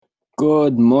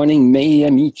Good morning, miei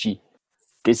amici.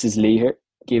 This is Lee here,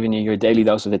 giving you your daily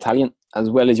dose of Italian, as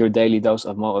well as your daily dose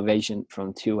of motivation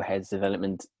from Two Heads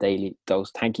Development Daily Dose.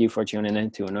 Thank you for tuning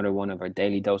in to another one of our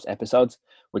Daily Dose episodes,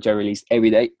 which I release every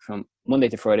day from Monday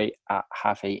to Friday at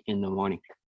 8:30 in the morning.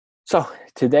 So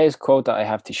today's quote that I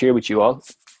have to share with you all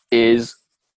is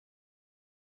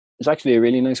it's actually a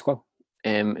really nice quote.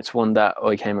 It's one that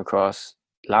I came across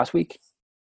last week,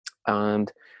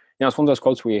 and it's one of those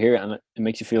quotes where you hear it and it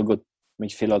makes you feel good,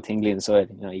 makes you feel all tingly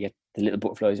inside. You get the little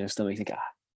butterflies in your stomach. You think,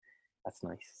 that's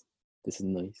nice. This is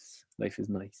nice. Life is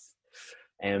nice.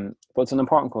 But it's an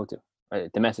important quote too.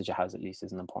 The message it has, at least,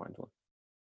 is an important one,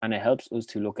 and it helps us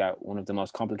to look at one of the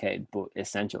most complicated but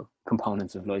essential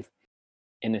components of life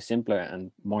in a simpler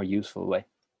and more useful way.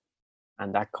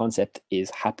 And that concept is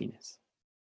happiness.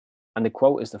 And the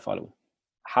quote is the following: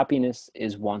 happiness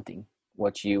is wanting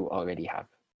what you already have.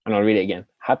 And I'll read it again.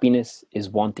 Happiness is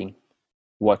wanting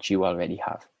what you already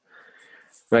have.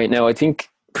 Right now, I think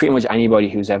pretty much anybody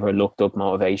who's ever looked up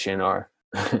motivation or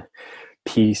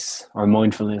peace or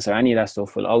mindfulness or any of that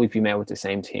stuff will always be met with the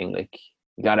same thing. Like,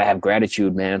 you got to have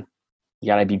gratitude, man. You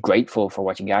got to be grateful for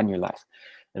what you got in your life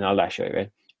and all that shit,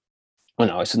 right? Well,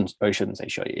 no, I shouldn't say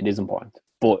shit. It is important,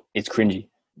 but it's cringy,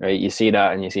 right? You see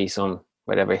that and you see some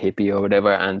whatever hippie or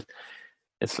whatever, and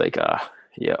it's like,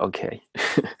 yeah, okay,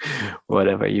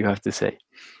 whatever you have to say.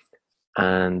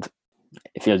 And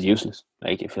it feels useless.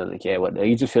 Like, it feels like, yeah,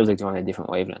 it just feels like they're on a different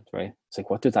wavelength, right? It's like,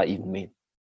 what does that even mean?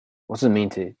 What does it mean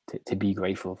to be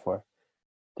grateful for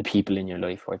the people in your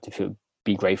life, or to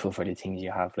be grateful for the things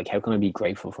you have? Like, how can I be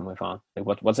grateful for my phone?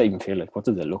 Like, what's that even feel like? What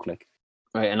does it look like?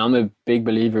 Right. And I'm a big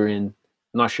believer in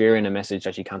not sharing a message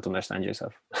that you can't understand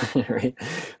yourself. Right.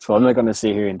 So I'm not going to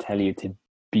sit here and tell you to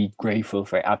be grateful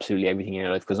for absolutely everything in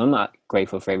your life, because I'm not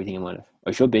grateful for everything in my life.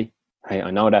 I should be. Right.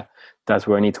 I know that that's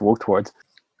where I need to work towards.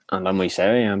 And I might say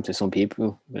I am to some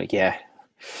people. Like, yeah,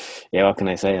 what can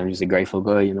I say? I'm just a grateful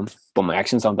guy, But my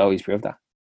actions don't always prove that.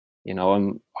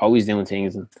 I'm always doing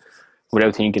things and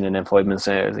without thinking, and then 5 minutes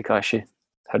later, I was like, oh shit,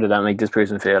 how did that make this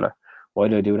person feel? Or why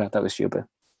did I do that? That was stupid.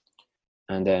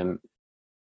 And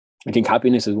I think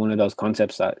happiness is one of those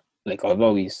concepts that, like, I've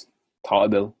always thought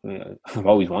about. I've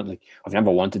always wanted. Like, I've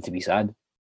never wanted to be sad.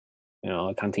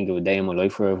 I can't think of a day in my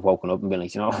life where I've woken up and been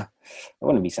like, I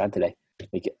want to be sad today.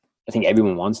 Like, I think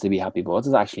everyone wants to be happy, but what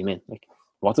does that actually mean? Like,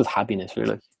 what does happiness feel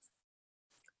like?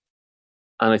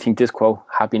 And I think this quote,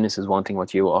 happiness is wanting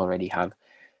what you already have,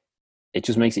 it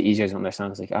just makes it easier to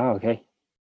understand. It's like, okay,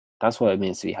 that's what it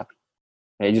means to be happy.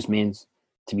 It just means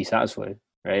to be satisfied,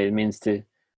 right? It means to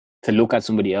look at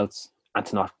somebody else and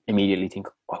to not immediately think,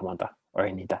 oh, I want that or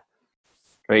I need that,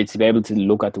 right? To be able to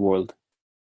look at the world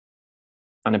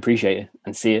and appreciate it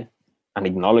and see it and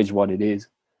acknowledge what it is,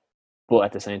 but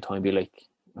at the same time be like,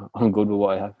 I'm good with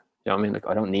what I have. You know what I mean? Like,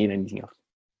 I don't need anything else.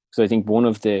 So I think one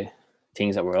of the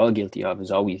things that we're all guilty of is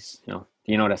always,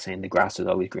 that saying, the grass is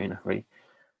always greener, right?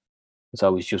 It's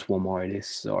always just one more of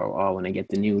this, or, oh, when I get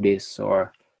the new this,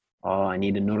 or, oh, I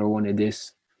need another one of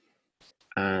this.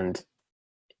 And,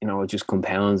 it just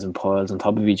compounds and piles on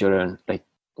top of each other. And, like,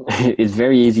 it's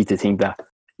very easy to think that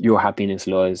your happiness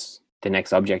lies the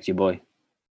next object you buy,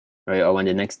 right? Or when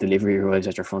the next delivery arrives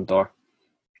at your front door,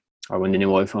 or when the new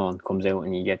iPhone comes out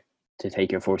and you get to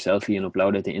take your first selfie and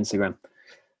upload it to Instagram.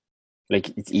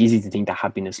 Like, it's easy to think that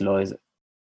happiness lies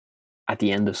at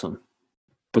the end of something.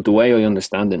 But the way I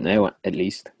understand it now, at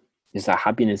least, is that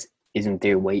happiness isn't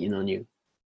there waiting on you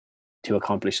to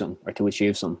accomplish something or to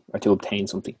achieve something or to obtain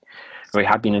something. Right?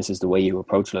 Happiness is the way you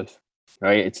approach life.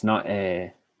 Right? It's not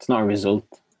a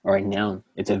result or a noun.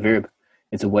 It's a verb.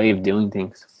 It's a way of doing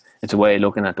things. It's a way of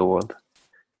looking at the world.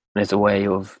 And it's a way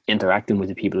of interacting with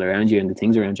the people around you and the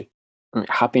things around you.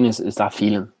 Happiness is that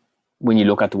feeling when you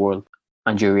look at the world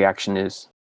and your reaction is,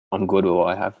 I'm good with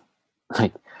what I have.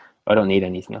 Like, I don't need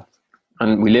anything else.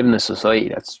 And we live in a society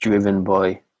that's driven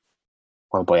by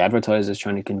advertisers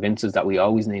trying to convince us that we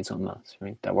always need something else,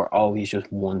 right? That we're always just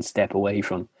one step away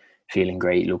from feeling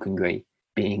great, looking great,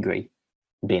 being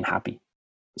happy.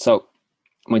 So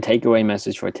my takeaway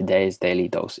message for today's daily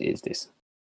dose is this: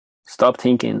 stop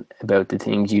thinking about the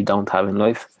things you don't have in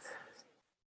life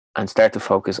and start to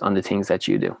focus on the things that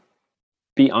you do.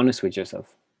 Be honest with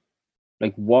yourself.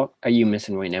 Like, what are you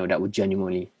missing right now that would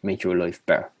genuinely make your life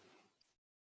better?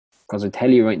 Because I tell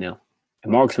you right now, a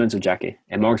more expensive jacket,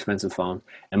 a more expensive phone,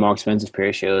 a more expensive pair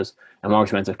of shoes, a more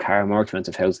expensive car, a more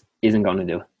expensive house isn't going to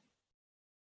do it.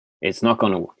 It's not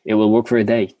going to work. It will work for a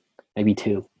day, maybe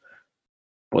two,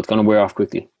 but it's going to wear off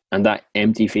quickly. And that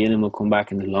empty feeling will come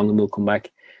back and the longing will come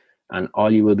back. And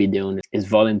all you will be doing is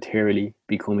voluntarily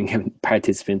becoming a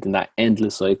participant in that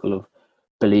endless cycle of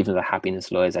believing that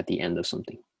happiness lies at the end of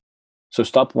something. So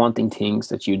stop wanting things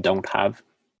that you don't have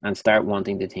and start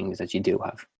wanting the things that you do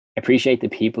have. Appreciate the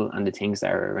people and the things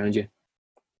that are around you.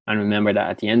 And remember that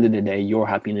at the end of the day, your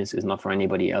happiness is not for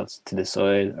anybody else to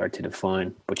decide or to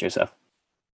define but yourself.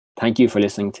 Thank you for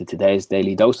listening to today's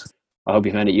Daily Dose. I hope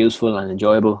you found it useful and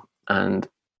enjoyable. And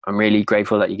I'm really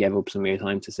grateful that you gave up some of your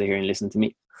time to sit here and listen to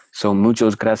me. So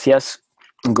muchos gracias.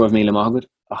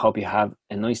 I hope you have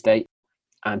a nice day.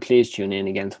 And please tune in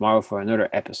again tomorrow for another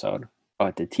episode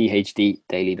of the THD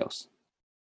Daily Dose.